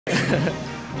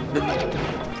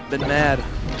been mad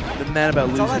about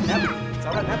losing. It's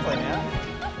all that net play, man.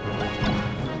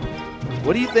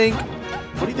 What do you think?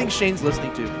 What do you think Shane's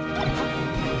listening to?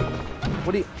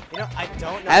 What do you? You know, I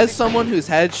don't know. As someone who's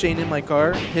had Shane in my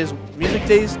car, his music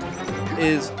taste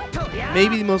is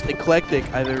maybe the most eclectic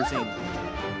I've ever seen.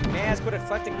 May I ask what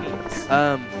eclectic means?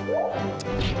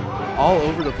 All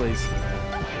over the place.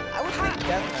 I would think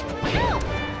definitely.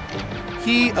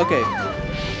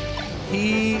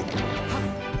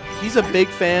 He's a big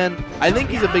fan. I think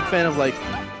he's a big fan of like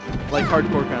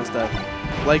hardcore kind of stuff,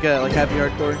 like happy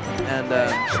hardcore and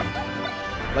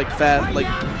like fat, like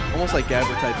almost like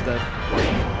Gabber type stuff.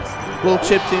 Little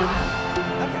chiptune.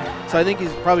 Okay. So I think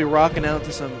he's probably rocking out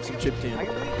to some chiptune. I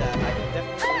can believe that. I can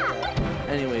definitely believe that.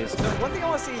 Anyways. So one thing I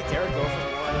want to see Derek go for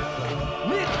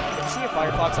more. If you see a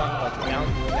Firefox on like down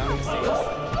the stage.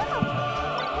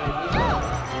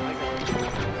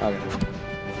 Okay.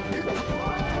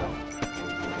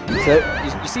 So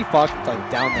you see Fox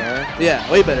like down there. Yeah,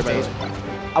 way better by the way.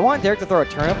 I want Derek to throw a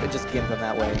turnip and just gimp him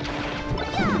that way.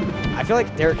 I feel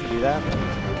like Derek can do that.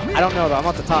 I don't know though. I'm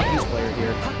not the top piece player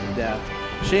here. Yeah.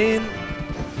 Shane.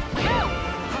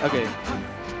 Okay.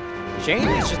 Shane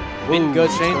has just been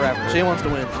good Shane, forever. Shane wants to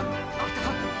win.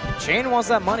 Shane wants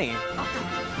that money.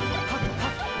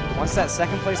 Wants that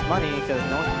second place money because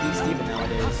no one can beat Steven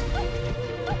nowadays.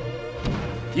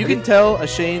 You can tell a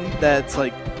Shane that's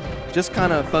like just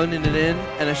kind of phoning it in,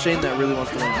 and a Shane that really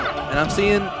wants to win. And I'm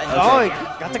seeing. Okay. Oh, he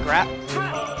got the grab.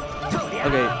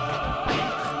 Okay.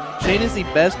 Shane is the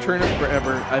best turnip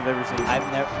grabber I've ever seen.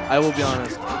 I will be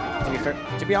honest.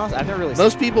 To be honest, I've never really.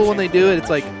 Most people, when they do it, it's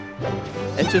like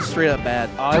it's just straight up bad.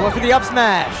 Oh, he went for the up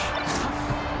smash.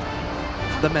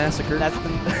 The massacre. That's the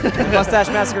Mustache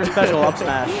Massacre special up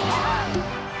smash.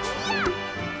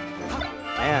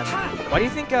 Man, why do you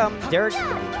think Derek?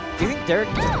 Do you think Derek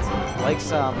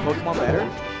likes Pokemon better?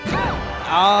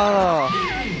 Oh,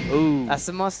 ooh, that's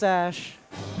the mustache.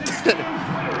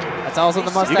 That's also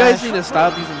the mustache. You guys need to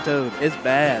stop using Toad. It's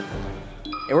bad.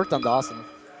 It worked on Dawson.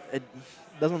 It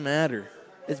doesn't matter.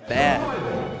 It's bad.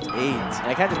 It's AIDS.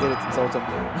 I kind of did it to insult him.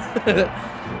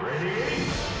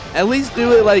 At least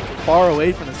do it like far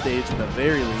away from the stage, at the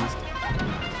very least.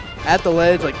 At the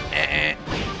ledge, like.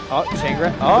 Oh, chain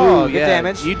grab. Oh, ooh, good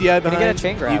damage. You DI behind. You get a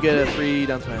chain grab. You get a free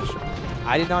down smash.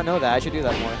 I did not know that. I should do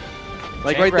that more.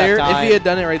 Like Chain right grab there, time. if he had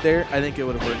done it right there, I think it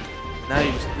would have worked. Now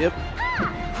you just, yep.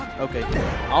 Okay.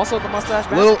 Also the Mustache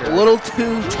Massacre. Little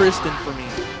too Tristan for me.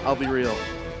 I'll be real.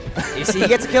 You see, he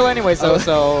gets a kill anyways, though,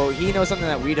 so he knows something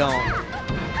that we don't.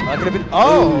 That could have been.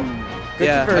 Oh, ooh. good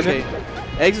Yeah. conversion.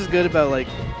 Okay. Eggz is good about like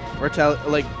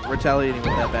retaliating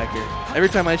with that back air. Every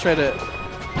time I try to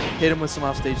hit him with some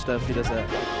offstage stuff, he does that.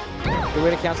 Good way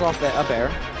to cancel off the up air.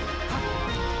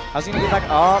 How's he gonna get back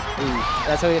up? Ooh.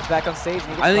 That's how he gets back on stage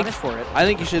and he gets punished for it. I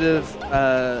think you should have.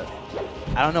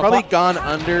 I don't know. Probably gone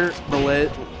under the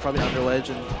ledge. Probably under ledge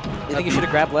and. You think you should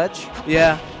have grabbed ledge?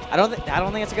 Yeah. I don't think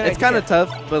it's a good idea. It's kind of tough,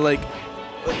 but like.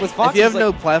 With Fox, if you have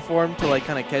no platform to like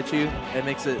kind of catch you, it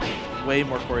makes it way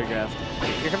more choreographed.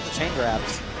 Here comes the chain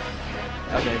grabs.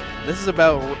 Okay, this is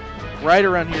about right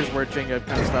around here is where chain grab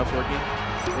kind of stops working.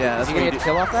 Yeah, that's is he what gonna get the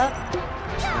kill off that?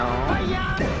 No.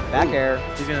 Back air.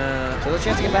 He's gonna. Still a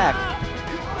chance to get back.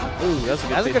 Ooh, that's a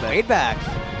good. That's a good fade back.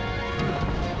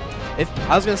 If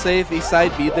I was gonna say if he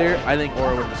side beat there, I think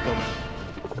Aura would have just killed him.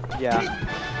 Yeah.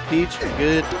 Peach,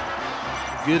 good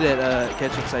at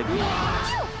catching side beat.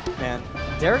 Man,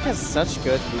 Derek has such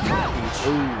good movement on Peach.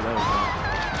 Ooh, that was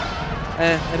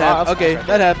bad. Okay,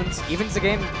 that happens. Evens the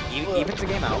game. Evens the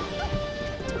game out.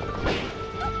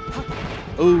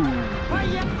 Ooh.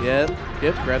 Yep.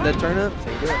 Grab that turnip.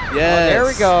 Take it. Yes. Oh, there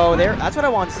we go. There. That's what I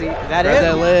want to see. Grab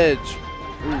that ledge.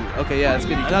 Ooh. Okay. Yeah, that's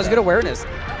good. That was good awareness.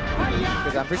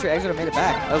 Because I'm pretty sure Eggz would have made it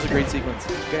back. That was a great sequence.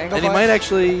 Good angle. And he might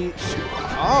actually.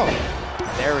 Oh.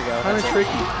 There we go. Kind of tricky.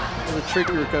 It was a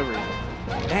tricky recovery.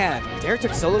 Man, Derek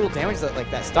took so little damage that like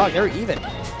that stock. They were even.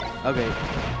 Okay.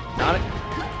 Not it.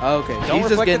 Okay. Don't he's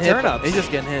just getting hit. turn-ups. He's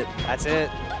just getting hit. That's it.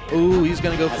 Ooh, he's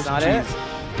gonna go for some cheese.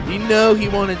 You know he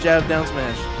wanted jab down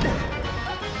smash.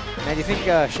 Man, do you think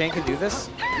Shane can do this?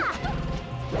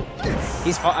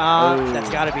 He's that's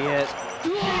gotta be it.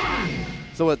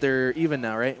 So what? They're even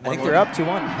now, right? I think they're up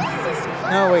 2-1.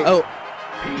 No wait. Oh,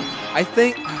 I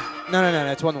think. No.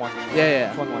 It's 1-1.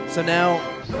 Yeah. It's 1-1. So now.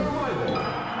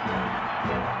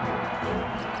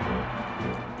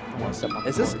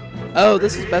 Is this? Oh,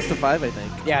 this is best of 5, I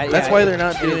think. Yeah. That's why they're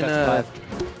not doing.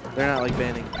 They're not like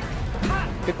banning.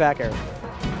 Good back air.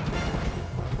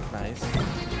 Nice.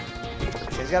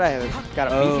 She's got a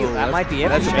beefy. That might be it.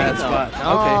 That's a bad spot.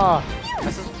 Oh.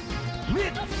 Okay.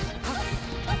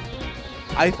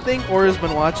 I think Aura's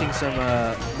been watching some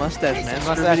Mustache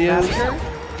Massacre videos.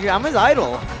 Massacre? Dude, I'm his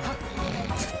idol.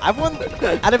 I've won,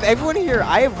 out of everyone here,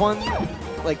 I have won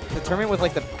like the tournament with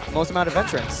like the most amount of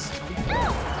entrants.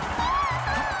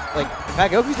 Like, in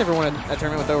fact, Goku's never won a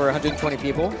tournament with over 120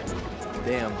 people.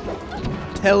 Damn.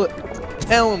 Tell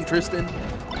him, Tristan.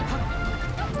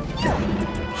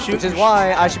 Shoot. Which is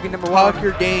why I should be number one. Talk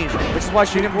your game. Which is why I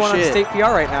should be number one on state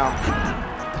PR right now.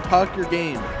 Talk your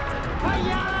game.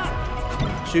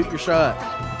 Shoot your shot.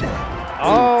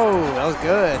 Oh, that was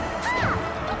good.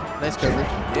 Nice coverage.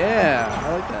 Yeah,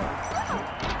 I like that.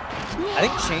 I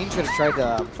think Shane should have tried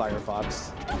the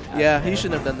Firefox. Yeah, he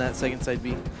shouldn't have done that second side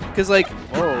B. Because, like,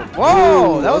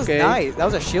 whoa, ooh, that was okay. nice. That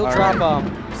was a shield All drop.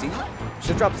 right. Z?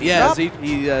 Shield drop Z yeah, drop? Z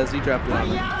dropped it on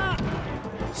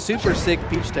him. Super sick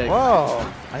peach tech. Whoa.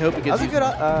 I hope it gets That was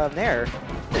a good nair.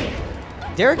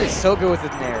 Derek is so good with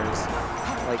his nairs.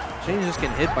 Like, Shane's just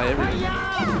getting hit by everything.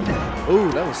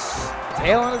 Ooh, that was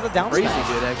tail end of the down crazy smash.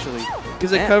 good, actually.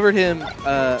 Because it covered him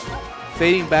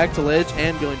fading back to ledge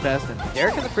and going past him.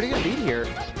 Derek has a pretty good lead here.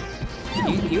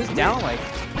 He was down like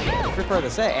the first part of the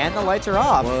set, and the lights are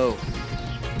off. Whoa.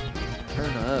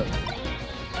 Turn up.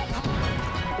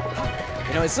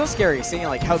 You know, it's so scary seeing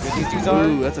like how good these dudes are.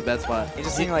 Ooh, that's a bad spot. It's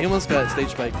just seeing like He almost got stage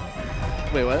spike.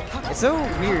 Wait, what? it's so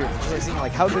weird just like seeing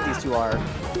like how good these two are.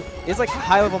 It's like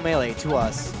high level melee to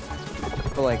us,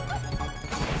 but like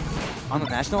on the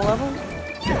national level,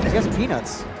 you guys are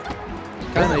peanuts.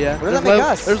 Kinda, yeah. What does that make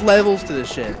us? There's levels to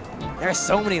this shit. There are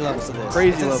so many levels to this. Crazy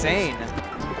it's levels. insane.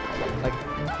 Like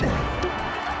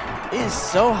it is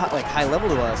so high level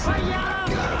to us.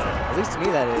 At least to me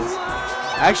that is.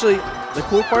 Actually, the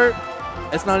cool part,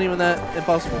 it's not even that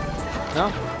impossible.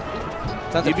 No.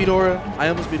 You beat Aura. I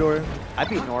almost beat Aura. I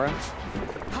beat Nora.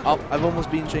 I've almost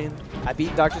beaten Shane. I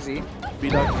beat Dr. Z.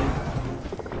 Beat Dr. Z.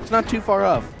 It's not too far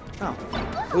off. No.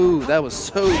 Ooh, that was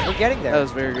so... We're getting there. That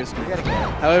was very risky. We're getting there.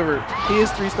 However, he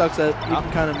is 3 stocks up. He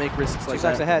can kind of make risks like 2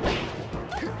 stocks that. ahead.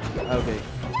 Okay.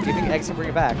 Do you think Eggz can bring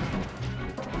it back?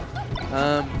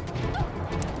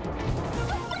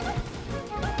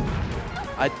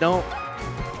 I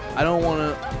don't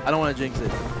want to jinx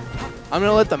it. I'm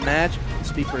gonna let the match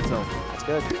speak for itself. That's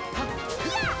good.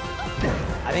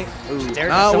 I think Ooh, Derek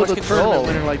not has so with much a control. tournament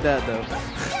winner like that though.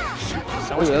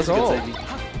 So Ooh, much that's a control. good side B.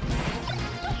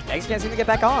 Eggz can't seem to get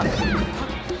back on.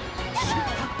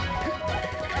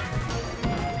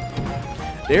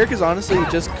 Derek is honestly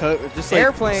just like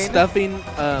Airplane. stuffing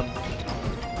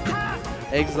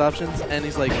Eggz options, and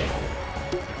he's like,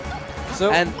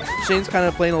 So and Shane's kind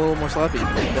of playing a little more sloppy than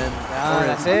Aura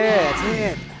that's is. it. That's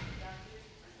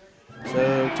it.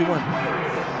 So 2-1.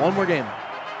 One more game.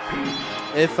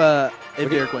 If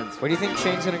Derek wins, Where do you think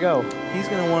Shane's gonna go? he's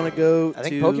gonna want to go I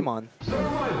think to Pokemon.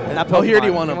 Not Pokemon. Oh, he already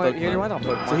won on He already Pokemon. won on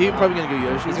Pokemon. So he's probably gonna go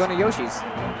Yoshi. He's going to Yoshi's.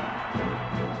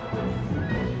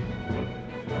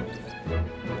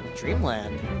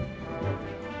 Dreamland.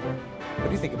 What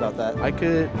do you think about that? I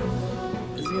could.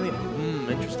 Is he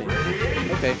gonna? Interesting.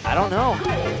 Okay. I don't know.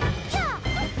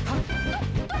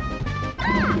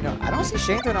 You know, I don't see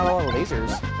Shane throwing out a lot of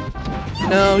lasers.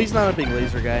 No, he's not a big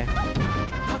laser guy.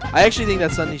 I actually think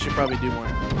that's something he should probably do more.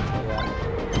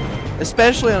 Yeah.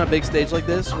 Especially on a big stage like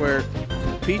this where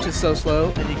Peach is so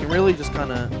slow and you can really just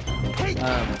kind of,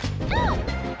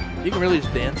 you can really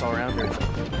just dance all around her.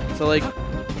 So like,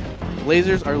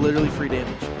 lasers are literally free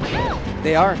damage.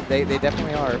 They are. They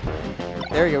definitely are.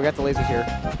 There you go. We got the lasers here.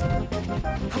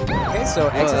 Okay, so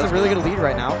Eggz has a really good lead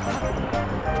right now.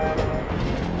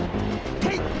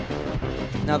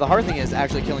 Now the hard thing is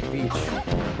actually killing Peach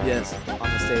Yes. on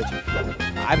the stage.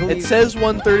 I believe It says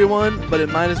 131, but it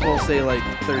might as well say like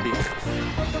 30.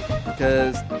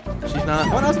 Because she's not.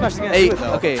 One else smash is gonna do it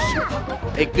though. Okay.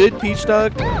 A good Peach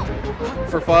dog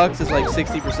for Fox is like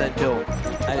 60% kill.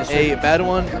 That is A true. bad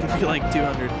one could be like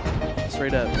 200.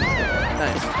 Straight up.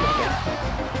 Nice.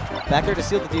 Back there to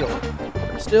seal the deal.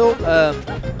 Still a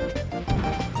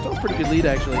pretty good lead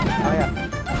actually. Oh yeah.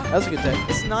 That was a good tech.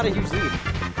 This is not a huge lead.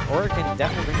 Or it can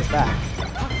definitely bring us back.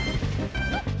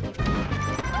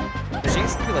 The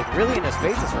Shane's gonna be like really in his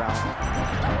face this round.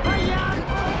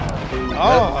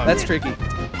 Oh, that's tricky.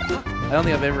 I don't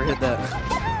think I've ever hit that.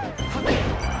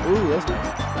 Ooh, that was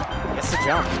nice. Gets the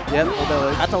jump. Yep, hold that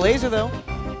leg. Got the laser though.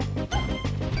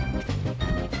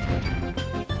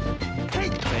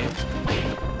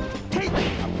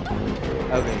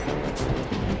 Okay.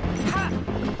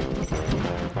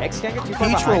 Eggz can't get too far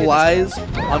Peach behind it. relies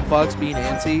on Fox being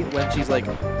antsy when she's like,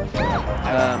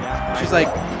 she's like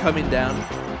coming down.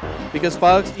 Because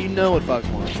Fox, you know what Fox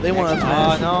wants. They want to Oh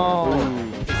smash. no.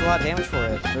 Ooh. Takes a lot of damage for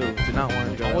it. Ooh, did not want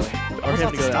him to go Almost, that way. Or almost him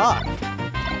off to the go stock.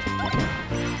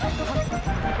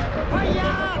 that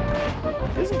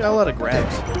He hasn't got a lot of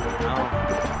grabs.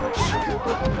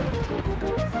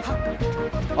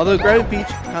 Although grabbing Peach,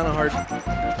 kind of hard.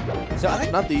 So I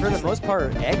think Not the for the easiest most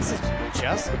part, Eggz has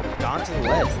just gone to the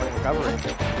ledge when recovering.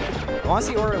 I want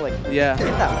to see Aura like Yeah, hit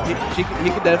that one. he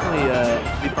could definitely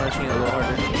be punishing it a little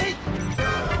harder.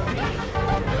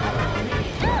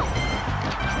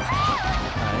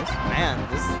 Nice. Man,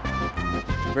 this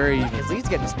Very easy. his lead's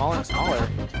getting smaller and smaller.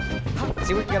 Let's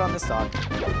see what we can get on this stock.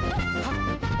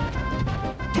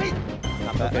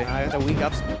 Not bad. Okay. I got the weak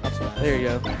up smash. There you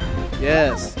go.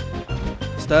 Yes.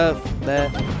 Stuff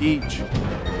that Peach.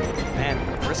 Man,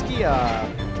 risky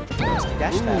dash Ooh,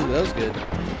 tap. that was good.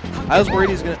 I was worried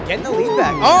he's gonna Getting the lead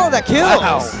back. Oh, that kills!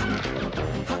 Wow.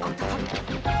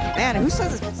 Man, who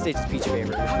says this stage is Peach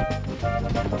favorite?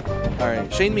 All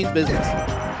right, Shane means business. Okay,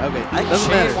 I think doesn't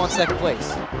Shane matter. wants second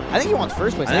place. I think he wants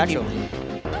first place, I think actually.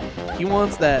 He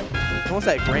wants that. He wants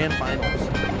that grand finals.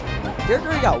 Derek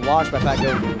already got washed by Fat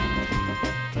Goku.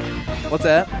 What's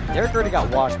that? Derek already got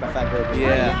washed by Fat Goku.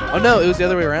 Yeah. Oh no, it was the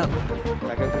other way around.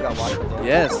 Fat Goku got washed by Derek.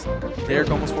 Yes. Derek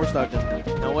almost four-stocked him.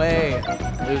 No way.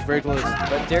 It was very close.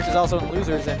 But Derek is also in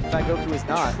losers, and Fat Goku is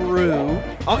not. True.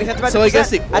 Oh, he's at the magic So I guess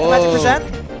percent. he. At the magic percent.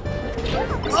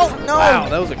 Oh no! Wow,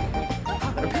 that was a.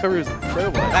 That recovery was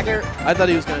incredible. Back here. I thought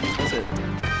he was gonna just miss it.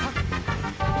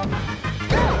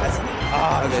 That's, he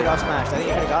Okay. should have smashed. I think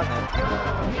he could have gotten it.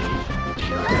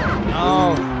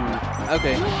 No. Ooh.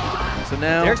 Okay. So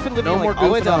now, Derek's been living no more like all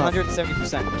the way to goofing off.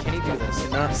 170%. Can he do this?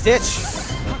 Not- Stitch.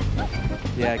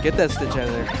 Yeah, get that Stitch out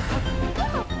of there.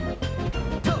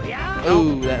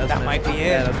 Ooh, that That might be it.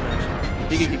 Yeah, that was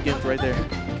smash. He could keep getting right there.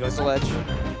 Goes to ledge.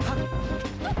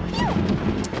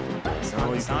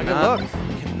 Oh, It's not a good look.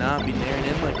 Cannot be naring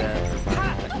in like that.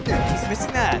 He's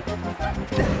missing that.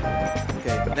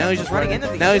 Okay, but now he's just Running running. into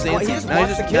these. Now he's He dancing. just Now he's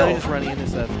wants just to kill. running into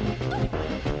stuff.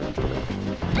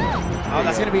 Oh,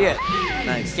 that's gonna be it.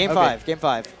 Nice. Game Okay. 5. Game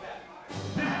 5.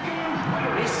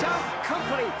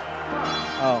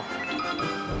 Oh.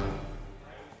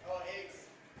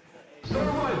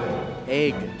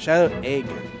 Egg. Shout out Egg.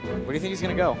 Where do you think he's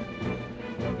gonna go?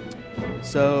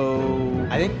 So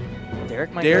I think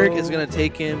Derek might. Derek go is gonna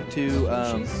take him to.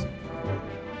 Cheese?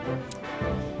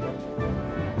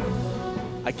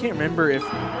 I can't remember if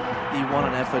he won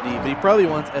an FOD, but he probably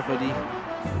wants FOD.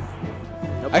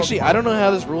 No Actually, Pokemon. I don't know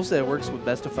how this rule set works with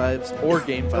best of fives or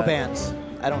game 5. No bans.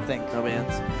 I don't think. No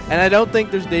bans. And I don't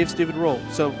think there's Dave's stupid rule.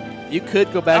 So you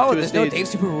could go back Oh, to a there's no stage. Dave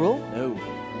Super Rule? No.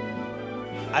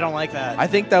 I don't like that. I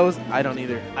think that was. I don't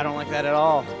either. I don't like that at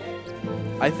all.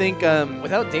 I think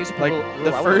Without Dave Super like Rule, the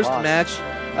I would've first lost. match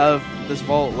of this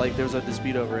vault, like there was a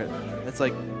dispute over it. It's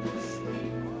like I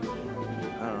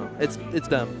don't know. It's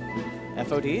dumb.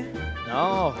 FOD?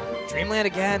 No. Dreamland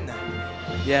again.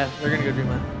 Yeah, they're gonna go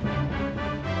Dreamland.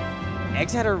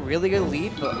 Eggz had a really good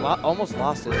lead, but almost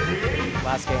lost it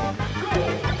last game.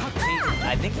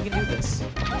 I think he can do this.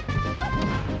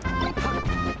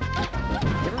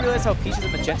 You ever realize how Peach has a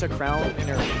magenta crown in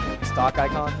her stock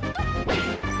icon?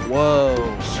 Whoa.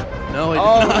 No, I did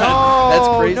Oh not. no! That's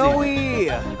crazy. No way!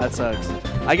 That sucks.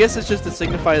 I guess it's just to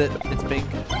signify that it's pink.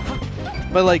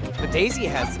 But like, But Daisy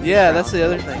has. the yeah, crown. that's the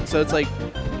other thing. So it's like,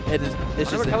 it's I just.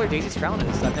 wonder what color Daisy's crown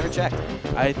is. I've never checked.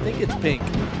 I think it's pink.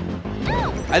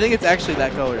 I think it's actually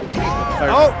that color. If I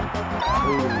Oh!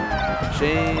 remember. Ooh.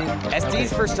 Shane.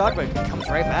 SD's first stock, but comes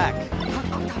right back.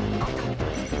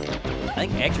 I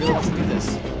think Eggz really wants to do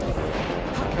this.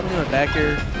 Coming in a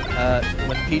backer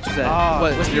when Peach is at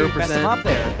what Whiskey 0%. messed him up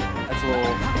there. That's a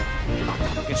little.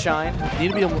 Good shine.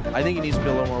 Need to be. I think he needs to be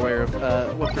a little more aware of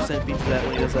what percent Peach is at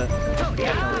when he does that.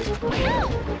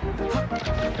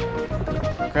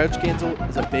 Crouch cancel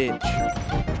is a bitch.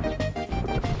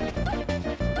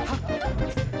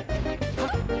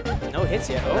 No hits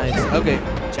yet. Oh. Nice. Okay.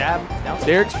 Jab. Down.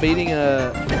 Derek's baiting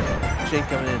Shane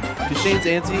coming in because Shane's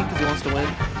antsy because he wants to win,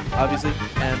 obviously,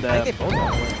 and I think they both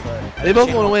want to win, but they both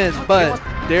Shane want to win. But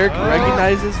Derek Oh.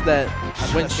 recognizes that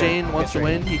when That's Shane good. wants to That's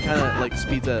win, he kind of like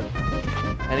speeds up,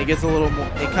 and he gets a little more.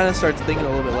 He kind of starts thinking a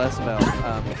little bit less about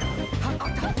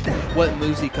what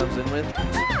moves he comes in with.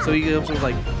 So he goes with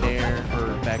like nair or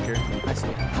backer. I see.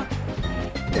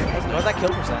 What's that kill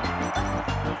percent?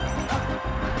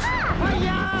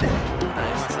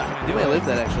 Nice. That's not gonna He do might it. live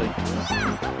that actually.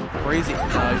 Crazy. No,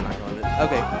 he's not gonna live it.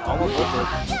 Okay. Almost lived it.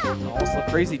 Almost looked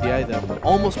crazy DI though.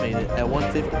 Almost made it at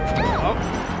 150. Oh.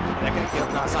 That could have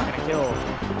killed. No, it's not going to kill. He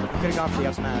could have gone for the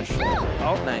up smash.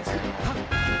 Oh, nice.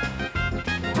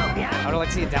 I would like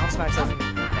to see a down smash from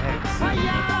Eggz.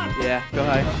 Yeah, go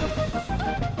high.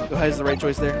 Go high is the right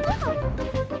choice there. Big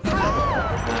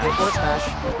forward smash.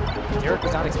 Derek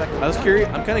was not expecting I was curious.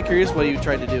 I'm kind of curious what he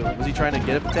tried to do. Was he trying to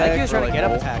get up I attack? think he was trying or to like get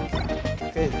up roll? attack.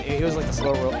 It was like the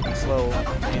slow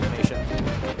animation.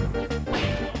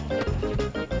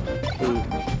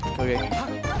 Ooh. Okay.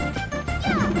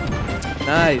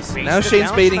 Nice. Baits Now the Shane's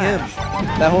down baiting smash. him.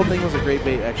 That whole thing was a great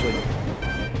bait, actually.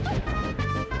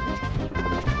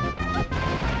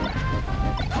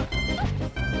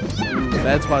 Ooh,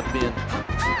 bad spot to be in.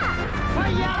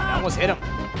 I almost hit him.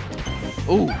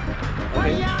 Ooh.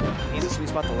 Okay. Needs a sweet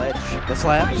spot to ledge. The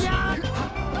slaps.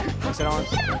 Puts it on.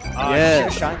 Yeah. Should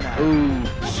have shined that. Ooh.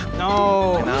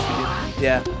 No. Cannot be.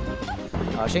 Yeah.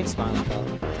 Shane's smiling though.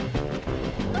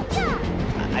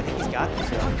 I think he's got this.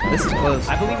 Though. This is close.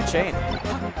 I believe in Shane.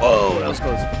 Whoa, that was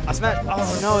close. I smashed.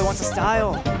 Oh no, he wants a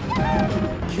style.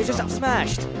 You're just up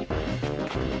smashed.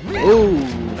 Ooh,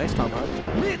 nice tomahawk.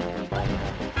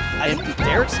 I think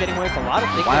Derek's getting away with a lot of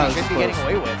things Wow, that he this shouldn't be is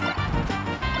getting away with.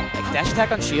 Like dash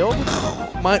attack on shield.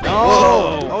 My, No.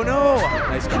 whoa. Oh no.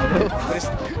 Nice combo. But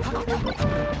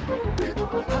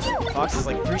Fox is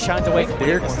like 3 shines away from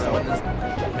Derek Derek. wants to win this.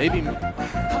 Maybe.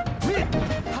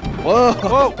 Whoa.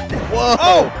 Whoa. Whoa.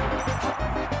 Oh.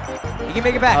 He can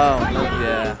make it back. Oh,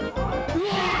 yeah.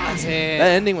 That's it.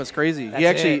 That ending was crazy. That's He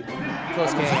actually it.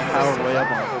 Close game. powered way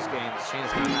up on it. Close games. Shane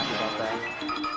is gonna be happy about